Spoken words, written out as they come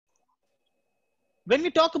when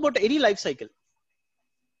we talk about any life cycle,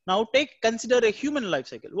 now consider a human life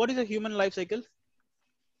cycle. What is a human life cycle?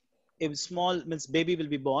 A small means baby will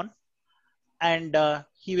be born, and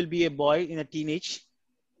he will be a boy in a teenage,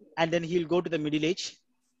 and then he'll go to the middle age,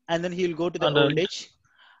 and then he'll go to the old Adult. age,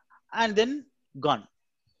 and then gone.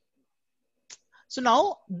 So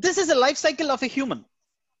now this is a life cycle of a human,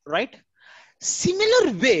 right?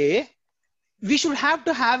 Similar way, we should have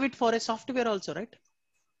to have it for a software also, right?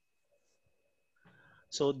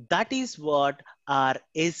 So that is what our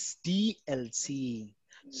SDLC,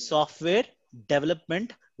 software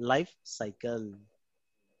development life cycle.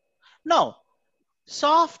 Now,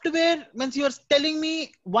 software means you are telling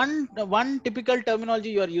me one typical terminology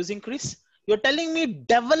you are using, Chris. You're telling me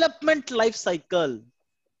development life cycle.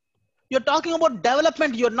 You're talking about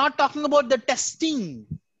development. You're not talking about the testing.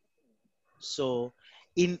 So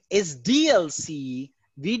in SDLC,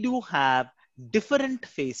 we do have different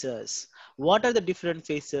phases. What are the different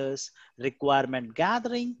phases? Requirement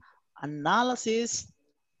gathering, analysis,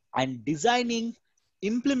 and designing,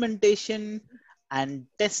 implementation, and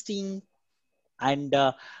testing, and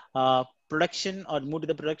production, or move to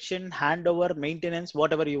the production, handover, maintenance,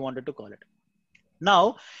 whatever you wanted to call it.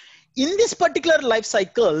 Now, in this particular life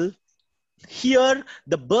cycle, here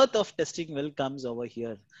the birth of testing will comes over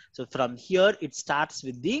here. So from here it starts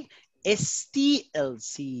with the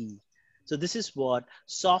SDLC. So this is what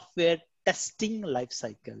software testing life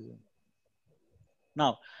cycle.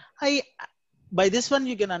 Now, by this one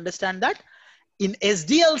you can understand that in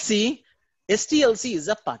SDLC, SDLC is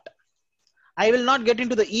a part. I will not get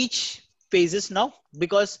into the each phases now,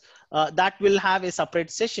 because that will have a separate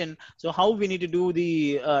session. So how we need to do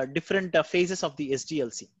the different phases of the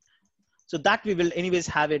SDLC. So that we will anyways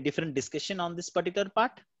have a different discussion on this particular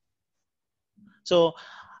part. So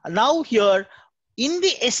now here in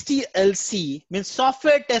the SDLC, means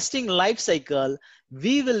software testing life cycle,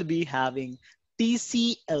 we will be having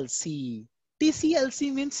TCLC.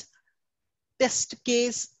 TCLC means test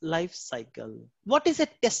case life cycle. What is a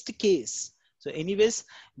test case? So anyways,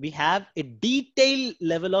 we have a detailed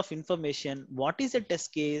level of information. What is a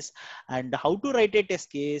test case and how to write a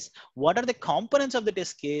test case? What are the components of the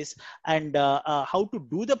test case, and how to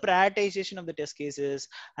do the prioritization of the test cases,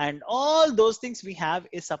 and all those things we have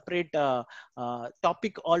a separate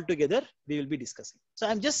topic altogether we will be discussing. So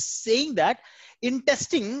I'm just saying that in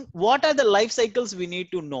testing, what are the life cycles we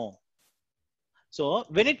need to know? So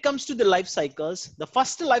when it comes to the life cycles, the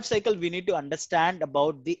first life cycle we need to understand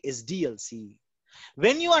about the SDLC.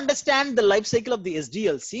 When you understand the life cycle of the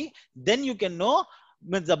SDLC, then you can know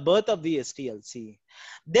the birth of the SDLC.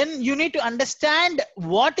 Then you need to understand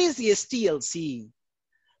what is the SDLC.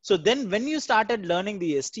 So then when you started learning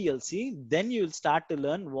the SDLC, then you will start to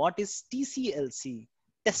learn what is TCLC,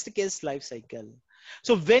 test case life cycle.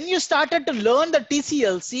 So when you started to learn the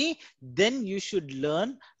TCLC, then you should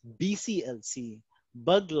learn BCLC,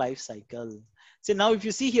 bug life cycle. So now if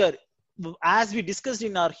you see here, as we discussed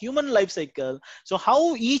in our human life cycle, so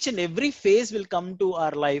how each and every phase will come to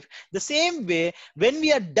our life, the same way when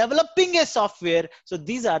we are developing a software, so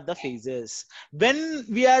these are the phases. When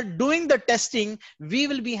we are doing the testing, we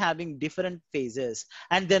will be having different phases,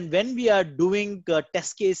 and then when we are doing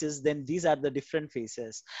test cases, then these are the different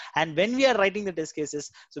phases, and when we are writing the test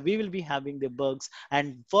cases, so we will be having the bugs,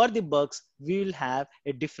 and for the bugs we will have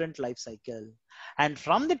a different life cycle. And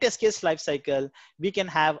from the test case life cycle, we can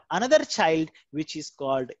have another child which is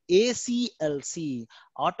called ACLC,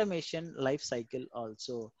 automation life cycle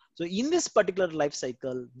also. So in this particular life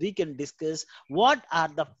cycle, we can discuss what are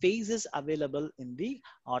the phases available in the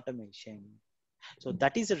automation. So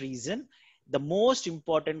that is the reason the most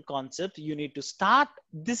important concept you need to start.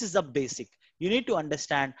 This is the basic. You need to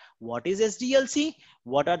understand what is SDLC,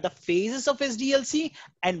 what are the phases of SDLC,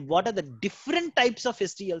 and what are the different types of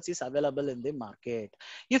SDLCs available in the market.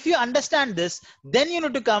 If you understand this, then you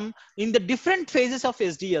need to come in the different phases of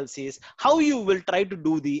SDLCs, how you will try to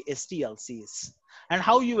do the SDLCs, and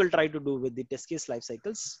how you will try to do with the test case life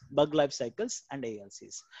cycles, bug life cycles, and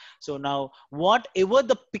ALCs. So now whatever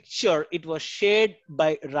the picture it was shared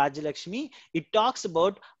by Rajalakshmi, it talks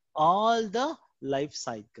about all the life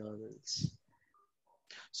cycles.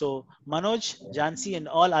 So Manoj, Jansi, and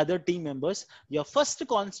all other team members, your first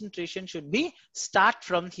concentration should be start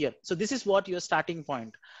from here. So this is what your starting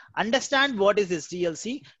point. Understand what is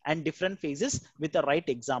SDLC and different phases with the right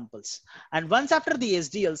examples. And once after the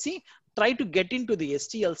SDLC, try to get into the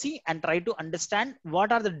SDLC and try to understand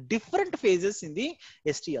what are the different phases in the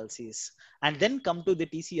SDLCs, and then come to the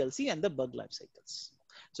TCLC and the bug life cycles.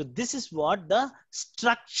 So this is what the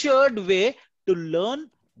structured way to learn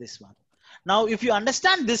this one. Now, if you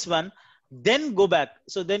understand this one, Then go back.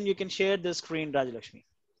 So then you can share the screen, Rajalakshmi.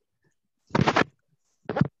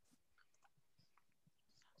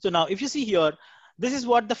 So now if you see here, this is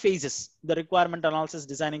what the phase is, the requirement analysis,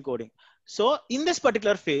 designing, coding. So in this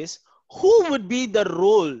particular phase, who would be the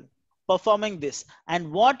role performing this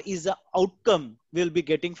and what is the outcome we'll be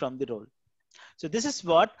getting from the role? So this is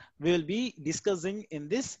what we will be discussing in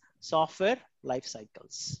this software life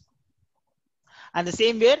cycles. And the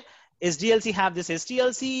same way, SDLC have this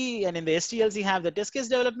SDLC, and in the SDLC have the test case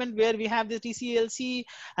development where we have the TCLC,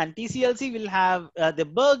 and TCLC will have the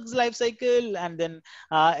bugs life cycle, and then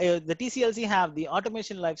the TCLC have the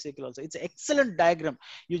automation life cycle also. It's an excellent diagram.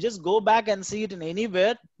 You just go back and see it in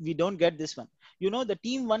anywhere. We don't get this one. You know, the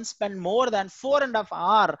team once spent more than 4.5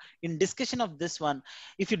 hours in discussion of this one.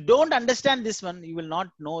 If you don't understand this one, you will not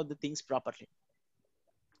know the things properly.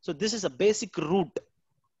 So this is a basic route.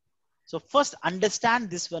 So first understand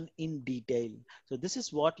this one in detail. So this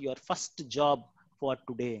is what your first job for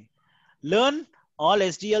today. Learn all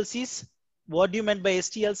SDLCs. What do you mean by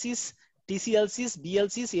SDLCs? TCLCs,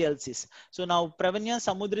 BLCs, ALCs. So now Pravanya,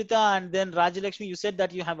 Samudrita, and then Rajalakshmi, you said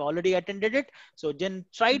that you have already attended it. So then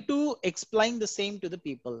try to explain the same to the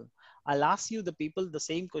people. I'll ask you the people the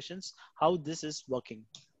same questions, how this is working.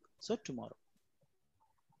 So tomorrow.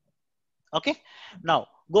 Okay. Now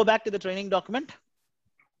go back to the training document,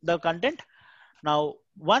 the content. Now,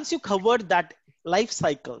 once you covered that life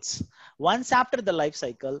cycles, once after the life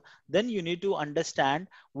cycle, then you need to understand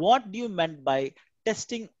what do you meant by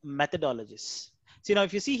testing methodologies. So now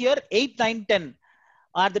if you see here, 8, 9, 10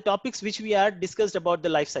 are the topics which we are discussed about the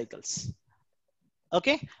life cycles.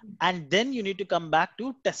 Okay. And then you need to come back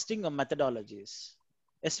to testing of methodologies.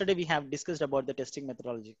 Yesterday we have discussed about the testing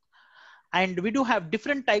methodology, and we do have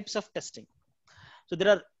different types of testing. So there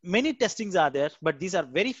are many testings are there, but these are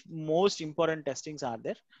very most important testings are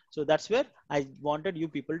there. So that's where I wanted you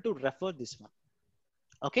people to refer this one.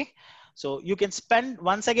 Okay. So you can spend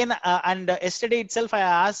once again, and yesterday itself, I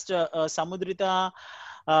asked Samudrita,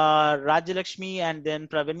 Rajalakshmi, and then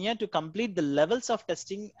Pravanya to complete the levels of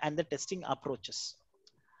testing and the testing approaches.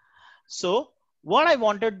 So what I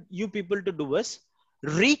wanted you people to do is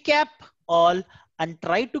recap all and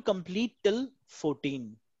try to complete till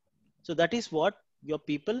 14. So that is what your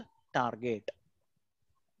people target.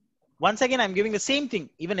 Once again, I'm giving the same thing.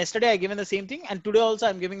 Even yesterday I given the same thing, and today also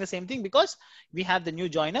I'm giving the same thing because we have the new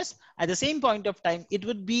joiners. At the same point of time, it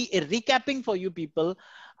would be a recapping for you people,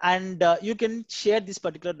 and you can share this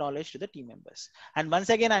particular knowledge to the team members. And once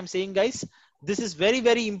again, I'm saying, guys, this is very,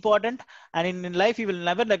 very important. And in life, you will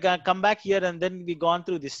never come back here and then we gone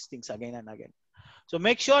through these things again and again. So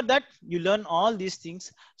make sure that you learn all these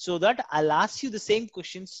things so that I'll ask you the same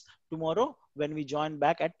questions tomorrow when we join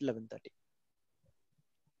back at 11:30.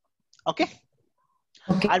 Okay.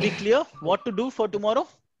 Okay. Are we clear what to do for tomorrow?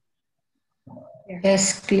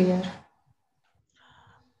 Yes, clear.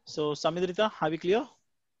 So Samidrita, are we clear?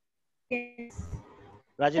 Yes.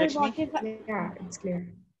 Rajalakshmi? Yeah, it's clear.